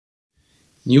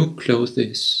New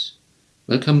clothes.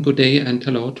 Welcome, good day, and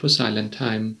hello to Silent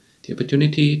Time, the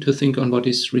opportunity to think on what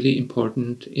is really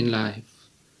important in life.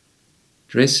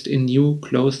 Dressed in new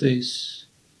clothes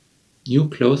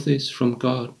from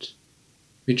God.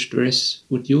 Which dress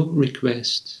would you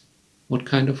request? What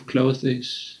kind of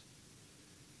clothes?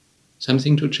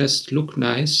 Something to just look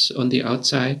nice on the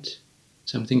outside,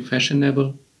 something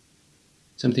fashionable,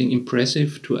 something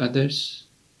impressive to others?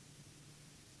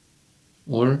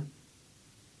 Or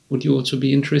would you also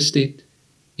be interested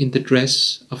in the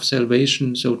dress of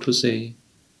salvation, so to say?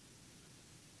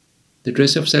 The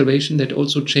dress of salvation that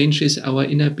also changes our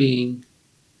inner being,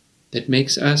 that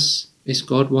makes us as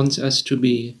God wants us to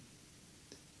be.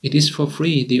 It is for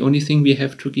free. The only thing we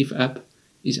have to give up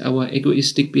is our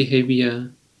egoistic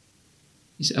behavior,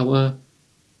 is our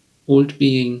old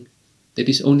being that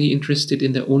is only interested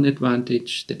in their own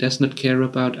advantage, that does not care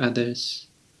about others.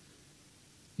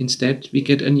 Instead, we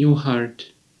get a new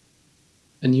heart,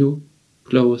 a new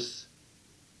clothes,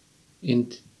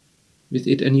 and with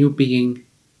it a new being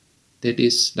that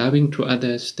is loving to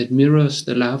others, that mirrors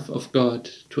the love of God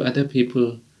to other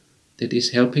people, that is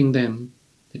helping them,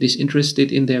 that is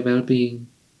interested in their well-being,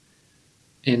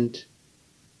 and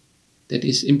that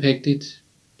is impacted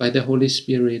by the Holy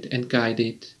Spirit and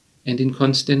guided and in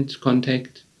constant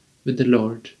contact with the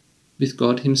Lord, with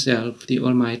God Himself, the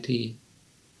Almighty.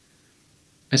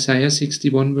 Isaiah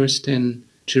 61 verse 10,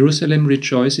 Jerusalem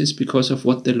rejoices because of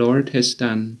what the Lord has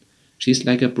done. She is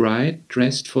like a bride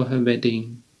dressed for her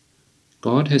wedding.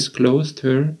 God has clothed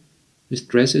her with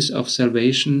dresses of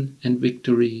salvation and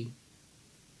victory.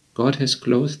 God has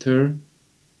clothed her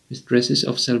with dresses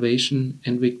of salvation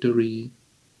and victory.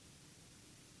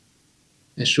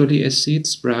 As surely as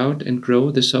seeds sprout and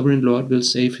grow, the sovereign Lord will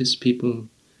save His people,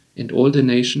 and all the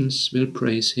nations will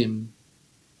praise Him.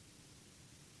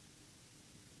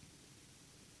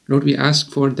 Lord, we ask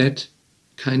for that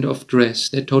kind of dress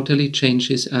that totally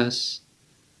changes us,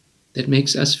 that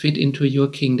makes us fit into Your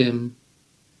kingdom.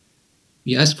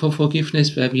 We ask for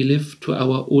forgiveness where we live to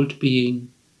our old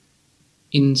being,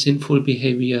 in sinful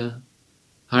behavior,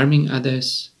 harming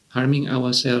others, harming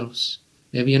ourselves,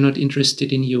 where we are not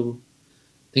interested in You.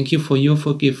 Thank You for Your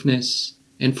forgiveness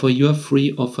and for Your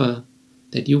free offer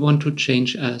that You want to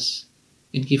change us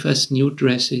and give us new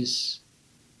dresses.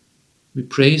 We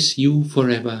praise You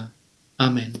forever.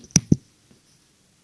 Amen.